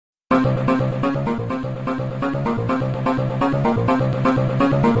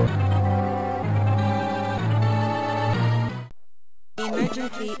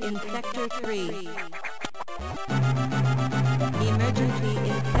Emergency in Sector 3. Emergency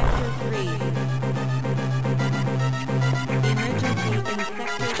in Sector 3. Emergency in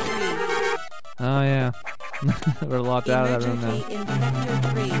Sector 3. Oh yeah. We're locked out of that room now. In Sector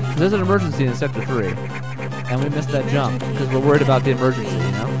 3. There's an emergency in Sector 3. And we missed that jump because we're worried about the emergency,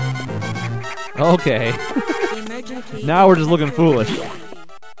 you know? Okay. Now we're just looking foolish.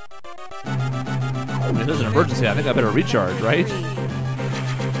 I mean, if there's an emergency, I think I better recharge, right?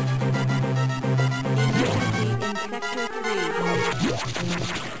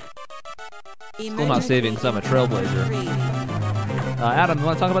 Still not saving because I'm a trailblazer. Adam, you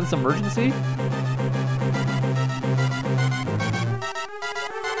want to talk about this emergency?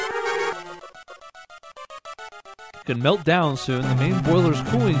 Could melt down soon. The main boiler's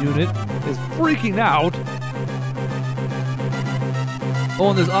cooling unit is freaking out. Oh,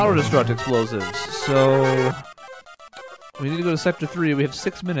 and there's auto-destruct explosives. So we need to go to Sector 3. We have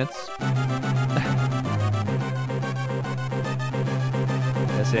 6 minutes.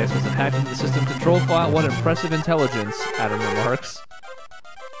 SAS was hacked into the system control file. What impressive intelligence, Adam remarks.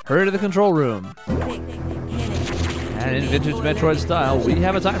 Hurry to the control room. And in vintage Metroid style, we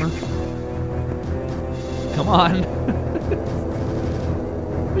have a timer. Come on.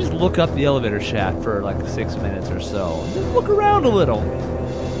 We just look up the elevator shaft for like 6 minutes or so. Just look around a little.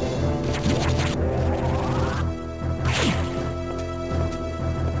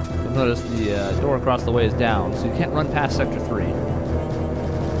 You'll notice the door across the way is down, so you can't run past Sector 3.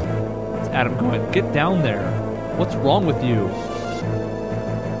 It's Adam going, get down there. What's wrong with you?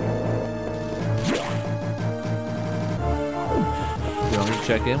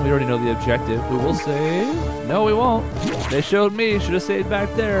 Check in. We already know the objective. We will save. No, we won't. They showed me. Should have saved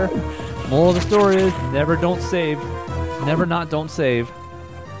back there. Moral of the story is never don't save. Never not don't save.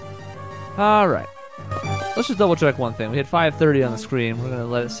 Alright. Let's just double check one thing. We had 5:30 on the screen. We're going to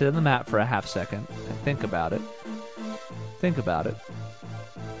let it sit on the map for a half second and think about it. Think about it.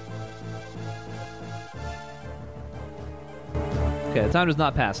 Okay, the time does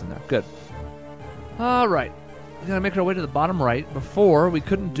not pass in there. Good. Alright. We gotta make our way to the bottom right. Before, we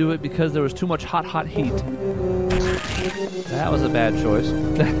couldn't do it because there was too much hot heat. That was a bad choice.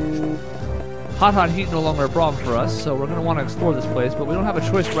 Hot heat no longer a problem for us, so we're gonna want to explore this place, but we don't have a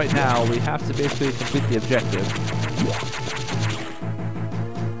choice right now. We have to basically complete the objective.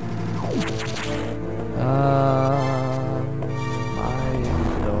 I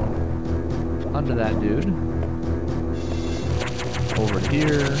go under that dude. Over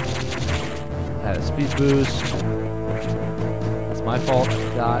here. Had a speed boost. That's my fault.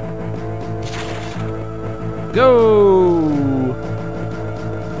 Got. Go!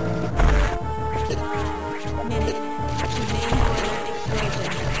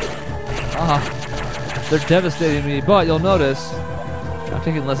 They're devastating me, but you'll notice I'm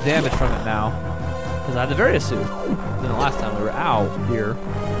taking less damage from it now because I have the various suit than the last time we were. Ow, here.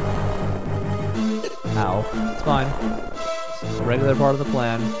 Ow. It's fine. It's a regular part of the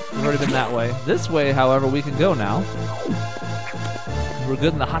plan. We've already been that way. This way, however, we can go now. We're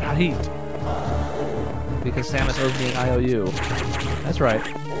good in the hot heat. Because Samus owes me an IOU. That's right.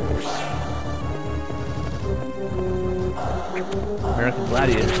 American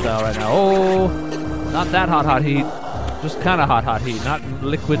Gladiator style right now. Oh, not that hot heat. Just kind of hot heat, not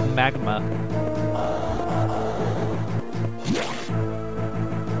liquid magma.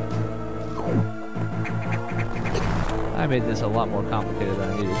 I made this a lot more complicated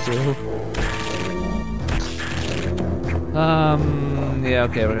than I needed to. Yeah,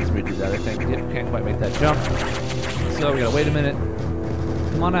 okay, we're gonna have to redo that, I think. Yep, can't quite make that jump. So we gotta wait a minute.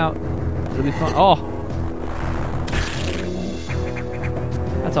 Come on out. It'll be fun. Oh!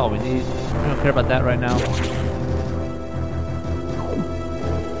 That's all we need. We don't care about that right now.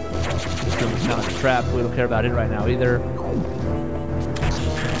 This room is kind of a trap. We don't care about it right now either.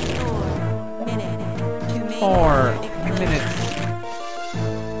 4 minutes.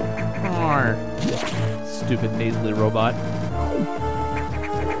 4. Stupid nasally robot.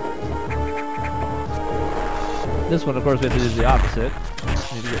 This one, of course, we have to do the opposite. We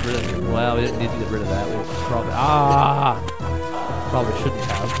need to get rid of it. Well, we didn't need to get rid of that. We probably probably shouldn't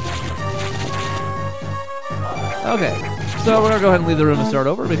have. Okay, so we're gonna go ahead and leave the room and start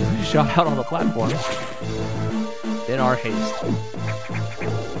over because we shot out on the platform in our haste.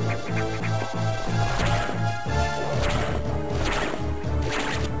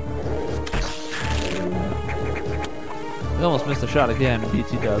 We almost missed a shot again,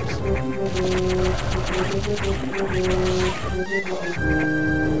 BT dubs.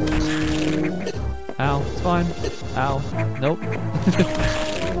 Ow, it's fine. Ow, nope.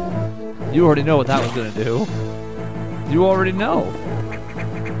 You already know what that was gonna do. You already know.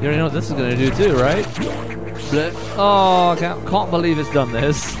 You already know what this is gonna do too, right? Blech. Oh, I can't believe it's done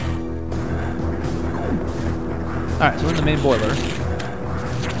this. Alright, so we're in the main boiler.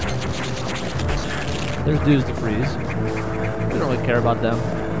 There's dudes to freeze. We don't really care about them.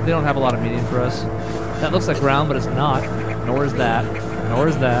 They don't have a lot of meaning for us. That looks like ground, but it's not. Nor is that. Nor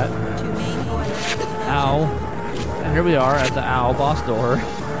is that. Ow. And here we are at the ow boss door.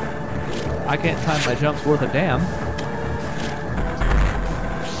 I can't time my jumps worth a damn.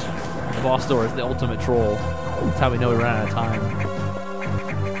 The boss door is the ultimate troll. That's how we know we ran out of time.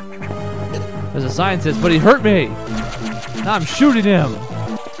 There's a scientist, but he hurt me! Now I'm shooting him!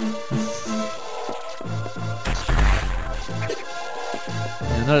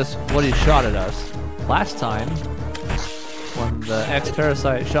 And notice what he shot at us. Last time, when the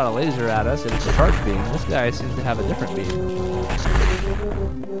X-Parasite shot a laser at us, it was a charge beam. This guy seems to have a different beam.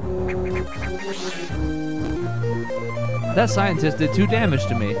 That scientist did 2 damage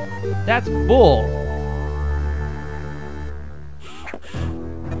to me. That's bull!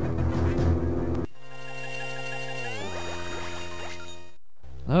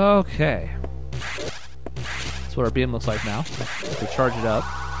 Okay. That's what our beam looks like now. If we charge it up.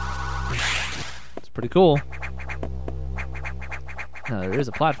 It's pretty cool. Now there is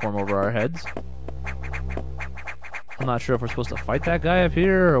a platform over our heads. I'm not sure if we're supposed to fight that guy up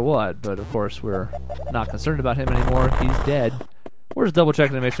here or what, but of course we're not concerned about him anymore. He's dead. We're just double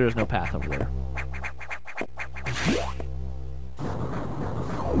checking to make sure there's no path over there.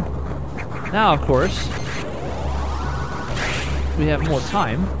 Now, of course, we have more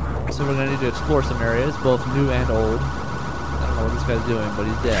time, so we're going to need to explore some areas, both new and old. I don't know what this guy's doing, but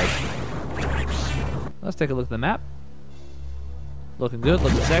he's dead. Let's take a look at the map. Looking good,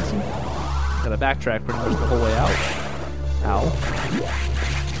 looking sexy. Gotta backtrack pretty much the whole way out. Ow.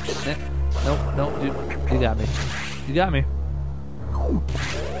 Nope, nope, you got me. You got me.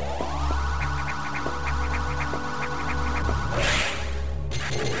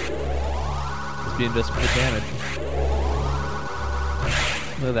 This beam does good damage.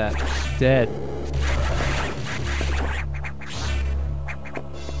 Look at that. Dead.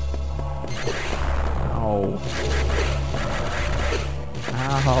 Ow.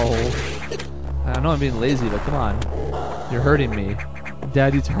 Ow. I know I'm being lazy, but come on. You're hurting me.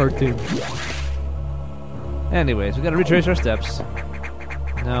 Daddy's hurting. Anyways, we gotta retrace our steps.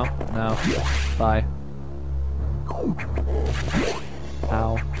 No, no. Bye.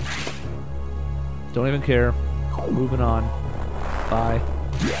 Ow. Don't even care. Moving on. Bye.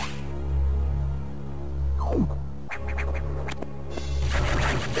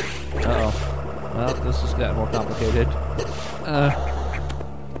 Uh-oh. Well, this just got more complicated.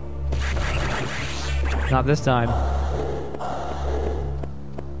 Not this time.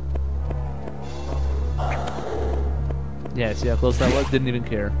 Yeah, see how close that was? Didn't even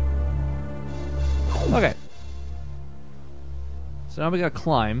care. Okay. So now we gotta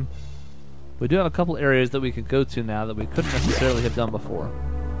climb. We do have a couple areas that we can go to now that we couldn't necessarily have done before.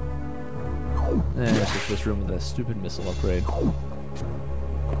 And it's just this room with a stupid missile upgrade.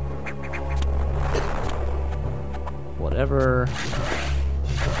 Whatever.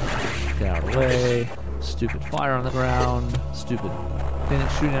 Get out of the way. Stupid fire on the ground. Stupid thing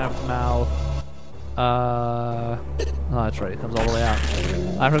that's shooting out of its mouth. Oh, that's right. It comes all the way out.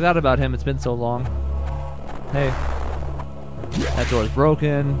 I forgot about him. It's been so long. Hey. That door is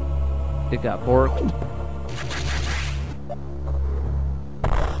broken. It got borked.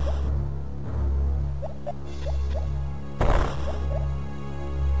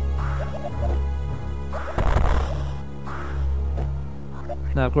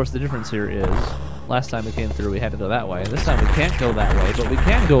 Now, of course, the difference here is last time we came through, we had to go that way. This time we can't go that way, but we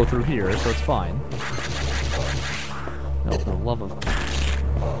can go through here, so it's fine. No, for the love of...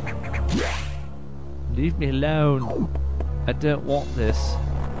 Leave me alone. I don't want this.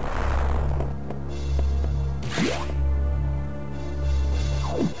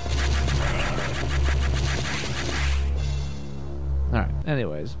 Alright,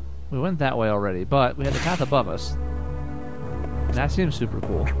 anyways. We went that way already, but we had the path above us. And that seems super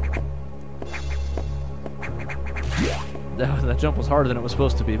cool. That jump was harder than it was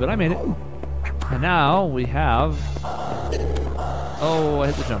supposed to be, but I made it. And now we have... Oh, I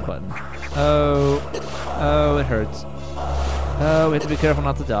hit the jump button. Oh. Oh, it hurts. Oh, we have to be careful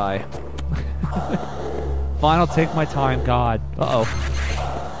not to die. Fine, I'll take my time, God. Uh-oh.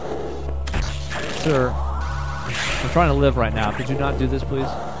 Sir, I'm trying to live right now. Could you not do this, please?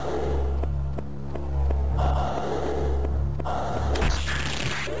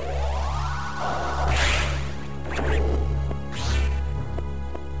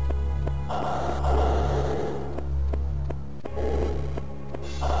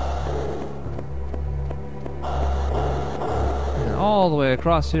 all the way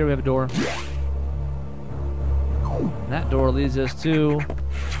across here we have a door. And that door leads us to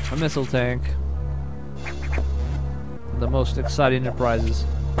a missile tank. The most exciting of prizes.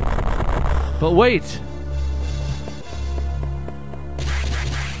 But wait!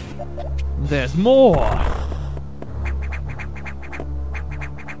 There's more!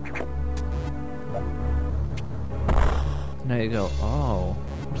 Now you go, oh,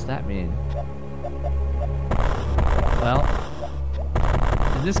 what does that mean? Well,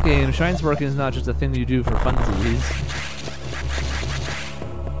 in this game, shine sparking is not just a thing you do for funsies.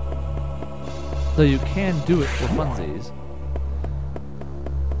 Though you can do it for funsies.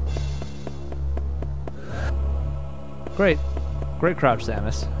 Great. Great crouch,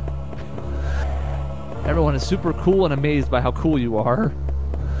 Samus. Everyone is super cool and amazed by how cool you are.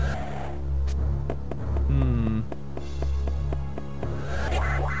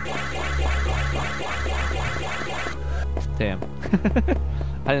 Damn.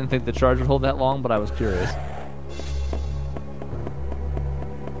 I didn't think the charge would hold that long, but I was curious.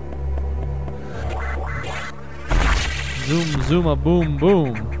 Zoom, zooma, boom,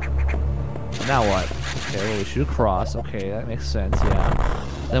 boom. Now what? Okay, well, we shoot across. Okay, that makes sense, yeah.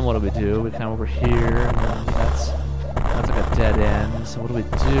 Then what do? We come over here, and then that's like a dead end. So what do we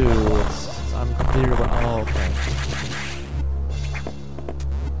do? It's unclear, but oh, okay.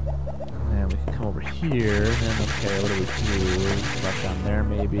 Over here, and then okay, what do? Stuff down there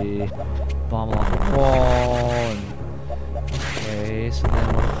maybe. Bomb along the wall, and okay, so then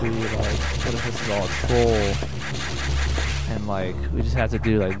what if we what if this is all a troll? And like we just have to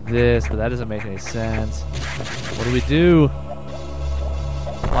do like this, but that doesn't make any sense. What do we do?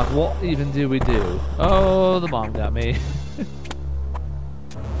 Like what even do we do? Oh, the bomb got me.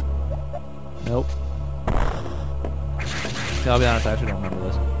 Nope. I'll be honest, I actually don't remember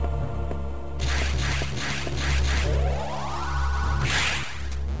this.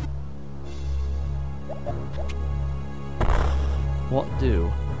 What do?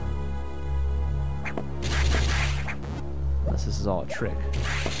 Unless this is all a trick.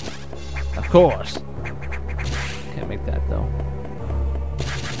 Of course! Can't make that though.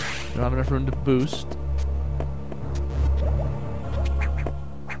 Don't have enough room to boost.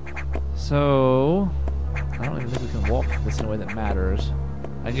 So I don't even think we can walk this in a way that matters.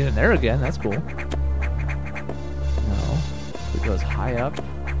 I can get in there again, that's cool. No. If it goes high up,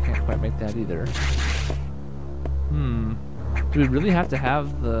 can't quite make that either. Do we really have to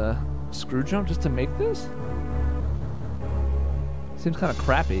have the screw jump just to make this? Seems kind of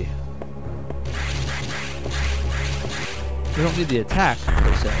crappy. We don't need the attack,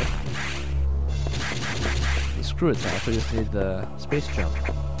 per se. The screw attack, we just need the space jump.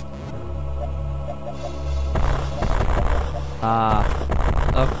 Ah,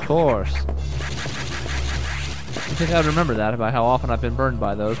 of course. I think I'd remember that about how often I've been burned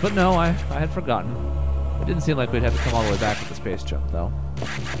by those, but no, I had forgotten. It didn't seem like we'd have to come all the way back with the space jump, though.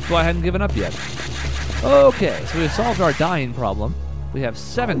 So I hadn't given up yet. Okay, so we've solved our dying problem. We have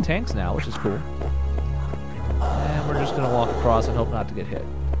 7 tanks now, which is cool. And we're just going to walk across and hope not to get hit.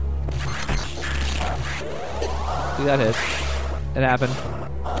 We got hit. It happened.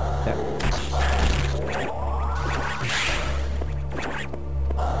 Okay.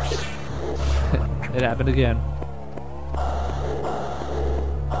 It happened again.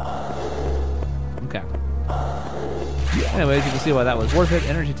 Okay. Anyways, you can see why that was worth it.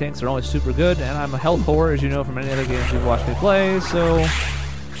 Energy tanks are always super good, and I'm a health whore, as you know from many other games you've watched me play, so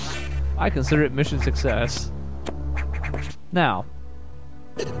I consider it mission success. Now,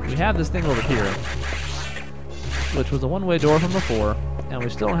 we have this thing over here, which was a one-way door from before, and we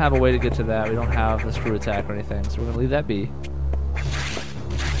still don't have a way to get to that. We don't have the screw attack or anything, so we're going to leave that be.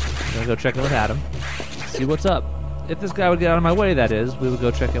 We're going to go check in with Adam, see what's up. If this guy would get out of my way, that is, we would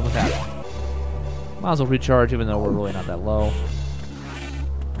go check in with Adam. Might as well recharge, even though we're really not that low.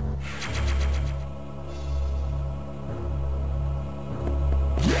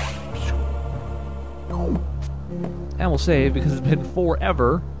 And we'll save, because it's been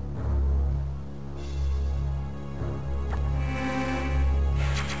forever.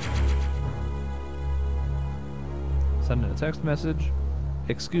 Send in a text message.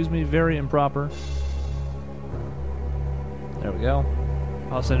 Excuse me, very improper. There we go.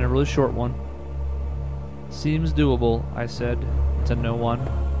 I'll send in a really short one. Seems doable, I said to no one,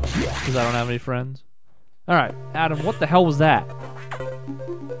 because I don't have any friends. Alright, Adam, what the hell was that?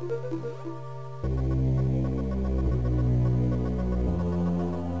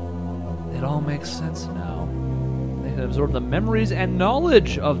 It all makes sense now. They can absorb the memories and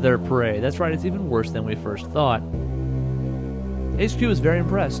knowledge of their prey. That's right, it's even worse than we first thought. HQ is very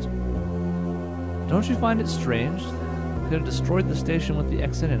impressed. Don't you find it strange could have destroyed the station with the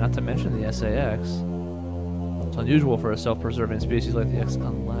X in it, not to mention the SAX. It's unusual for a self-preserving species like the X,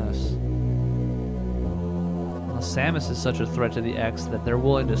 unless Samus is such a threat to the X that they're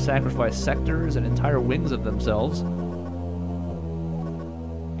willing to sacrifice sectors and entire wings of themselves.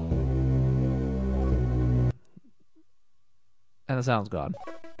 And the sound's gone.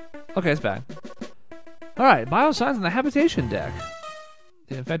 Okay, it's back. Alright, bioscience in the habitation deck.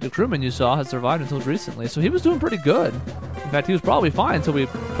 The infected crewman you saw had survived until recently, so he was doing pretty good. In fact, he was probably fine until we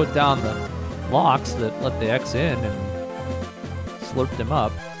put down the locks that let the X in and slurped him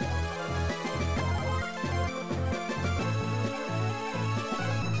up.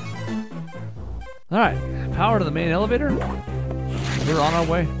 Alright, power to the main elevator. We're on our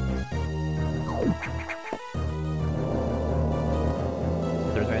way.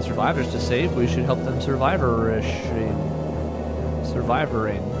 If there's any survivors to save, we should help them survivoring.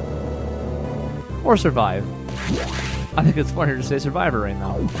 Or survive. I think it's funnier to say survivoring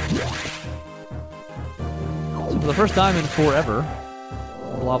though. So for the first time in forever,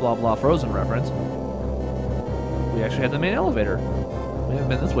 blah blah blah Frozen reference, we actually had the main elevator. We haven't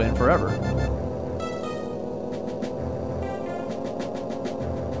been this way in forever.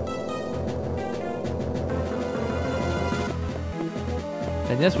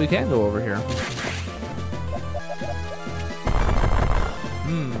 And yes, we can go over here.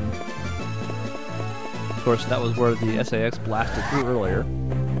 Of course, that was where the SAX blasted through earlier.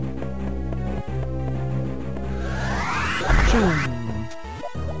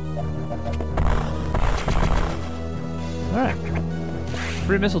 Alright.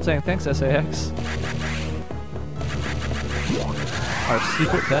 Free missile tank, thanks SAX. Our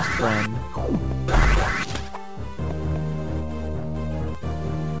secret best friend.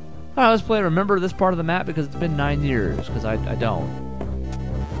 Alright, let's play Remember this part of the map because it's been 9 years, because I don't.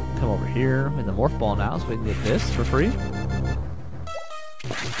 Come over here in the morph ball now so we can get this for free.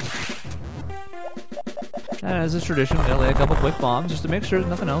 And as is tradition, we're gonna lay a couple quick bombs just to make sure,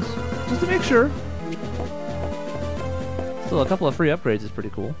 nothing else. Just to make sure. Still, a couple of free upgrades is pretty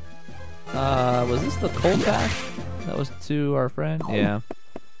cool. Was this the cold path? That was to our friend? Yeah.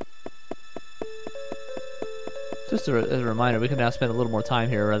 Just as a reminder, we can now spend a little more time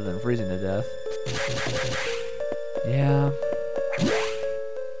here rather than freezing to death. Yeah.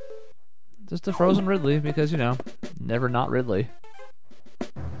 Just a frozen Ridley, because, you know, never not Ridley.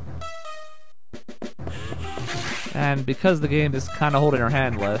 And because the game is kind of holding our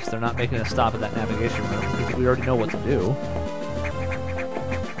hand less, they're not making us stop at that navigation room, because we already know what to do.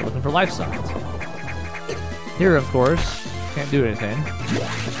 We're looking for life signs. Here, of course, can't do anything.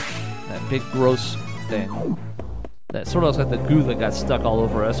 That big gross thing that sort of looks like the goo that got stuck all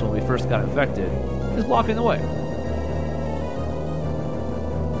over us when we first got infected is blocking the way.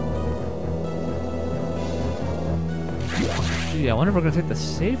 Gee, I wonder if we're going to take the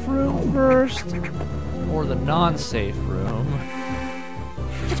safe room first or the non-safe room.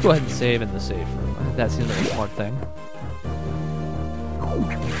 Let's go ahead and save in the safe room. I think that seems like a smart thing.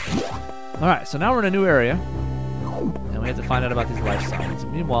 Alright, so now we're in a new area. And we have to find out about these life signs.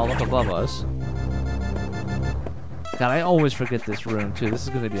 Meanwhile, up above us... God, I always forget this room, too. This is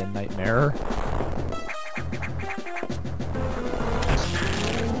going to be a nightmare.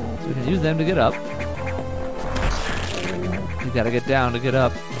 So we can use them to get up. You gotta get down to get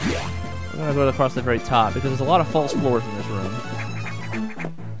up. We're gonna go across the very top, because there's a lot of false floors in this room.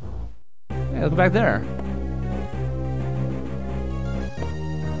 Hey, look back there.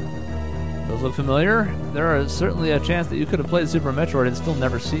 Those look familiar? There is certainly a chance that you could have played Super Metroid and still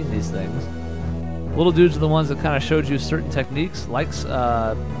never seen these things. Little dudes are the ones that kind of showed you certain techniques, like,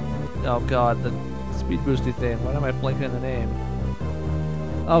 oh god, the speed boosty thing. Why am I blanking on the name?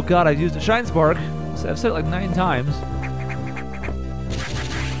 Oh god, I used a Shine Spark. I've said it like 9 times.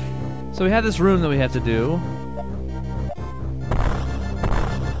 So we have this room that we have to do.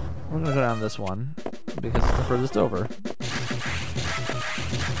 We're gonna go down this one, because it's the furthest over.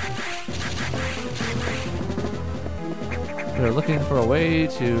 We're looking for a way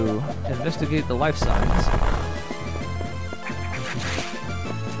to investigate the life signs.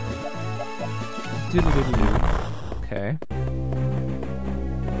 Okay.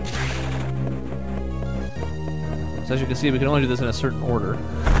 So as you can see, we can only do this in a certain order.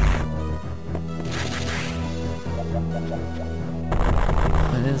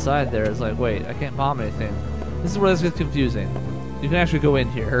 And inside there is like, wait, I can't bomb anything. This is where this gets confusing. You can actually go in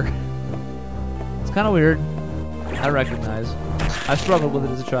here. It's kind of weird. I recognize. I struggled with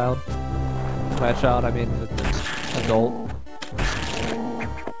it as a child. By a child, I mean an adult.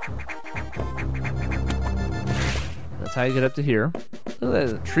 That's how you get up to here. Look at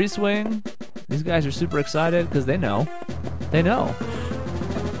that, tree swing. These guys are super excited because they know. They know.